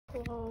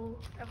Hello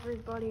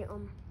everybody,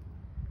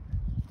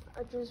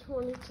 I just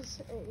wanted to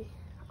say,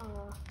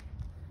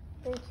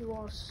 thank you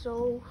all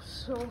so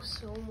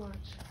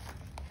much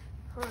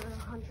for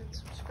 100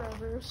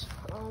 subscribers.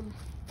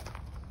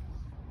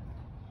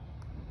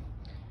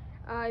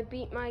 I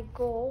beat my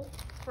goal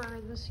for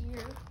this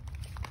year.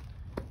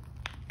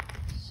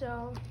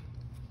 So,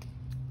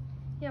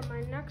 yeah,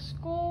 my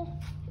next goal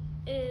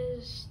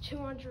is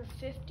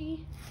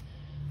 250.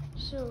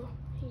 So,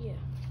 yeah.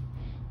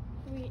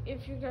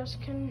 If you guys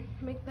can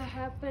make that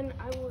happen,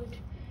 I would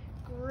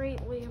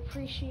greatly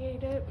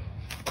appreciate it.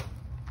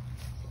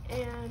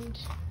 And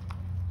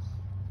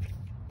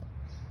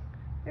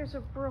there's a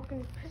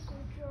broken pickle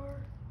jar.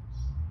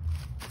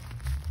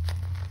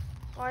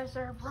 Why is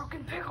there a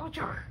broken pickle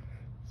jar?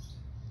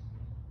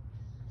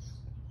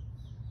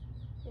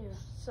 Yeah,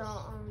 so,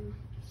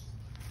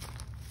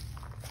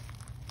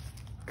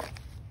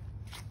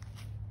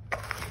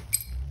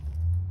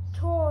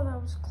 oh, that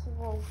was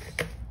close.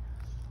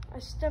 I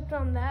stepped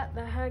on that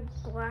had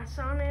glass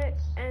on it,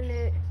 and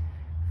it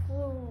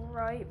flew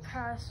right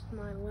past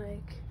my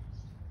leg.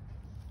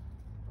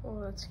 Oh,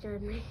 that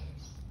scared me.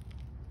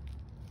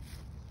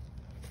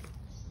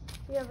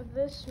 Yeah, but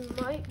this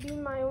might be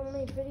my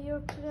only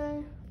video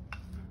today.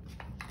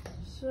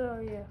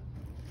 So, yeah.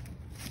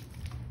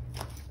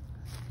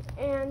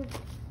 And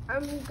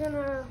I'm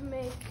gonna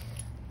make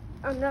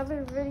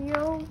another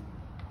video,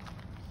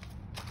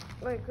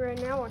 like right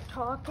now, a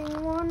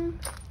talking one.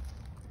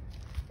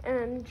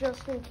 And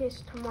just in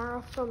case tomorrow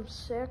if I'm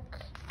sick,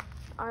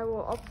 I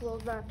will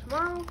upload that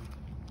tomorrow.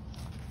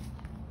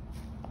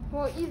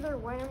 Well, either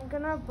way I'm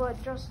gonna, but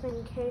just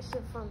in case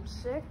if I'm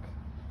sick.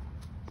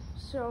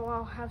 So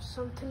I'll have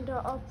something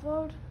to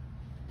upload.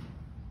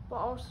 But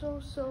also,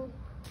 so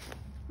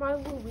my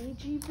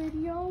Luigi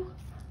video,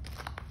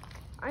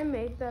 I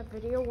made that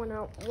video when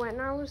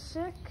I was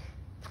sick.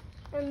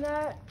 And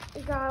that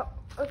got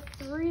a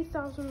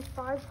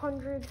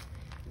 3,500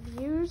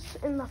 views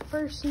in the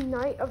first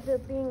night of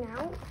it being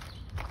out.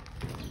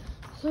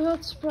 So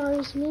that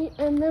surprised me.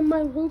 And then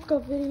my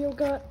Luca video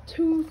got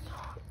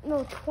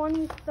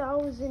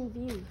 20,000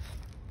 views.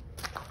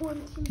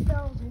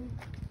 20,000.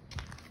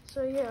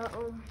 So yeah,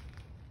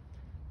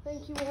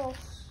 thank you all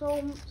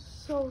so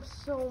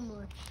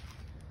much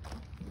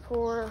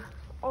for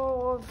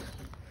all of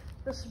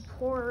the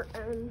support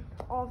and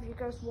all of you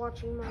guys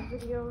watching my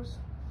videos.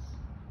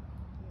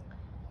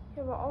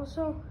 Yeah, but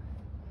also,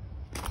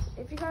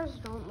 if you guys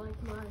don't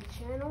like my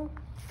channel,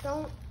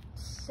 don't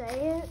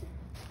say it.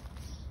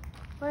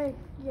 Like,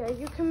 yeah,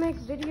 you can make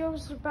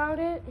videos about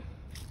it.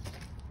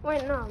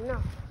 Wait, no.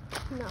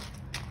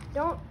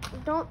 Don't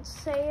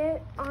say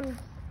it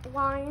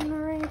online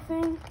or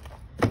anything.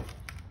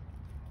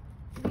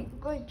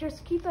 Like,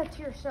 just keep that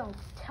to yourself.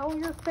 Tell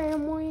your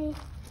family.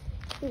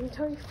 You can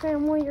tell your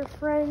family, your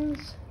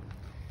friends,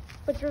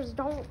 but just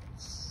don't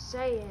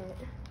say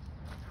it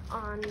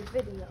on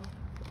video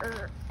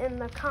or in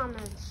the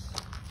comments.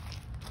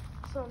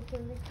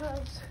 Something,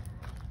 because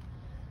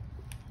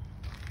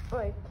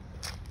like,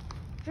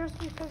 just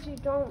because you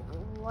don't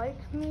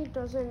like me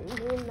doesn't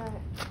mean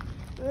that,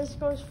 and this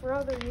goes for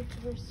other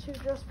YouTubers too,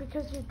 just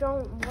because you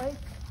don't like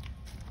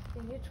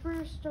the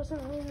YouTubers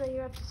doesn't mean that you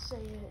have to say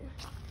it.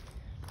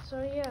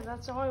 So yeah,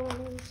 that's all I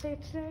wanted to say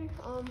today.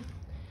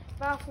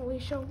 Bye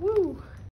Felicia, woo!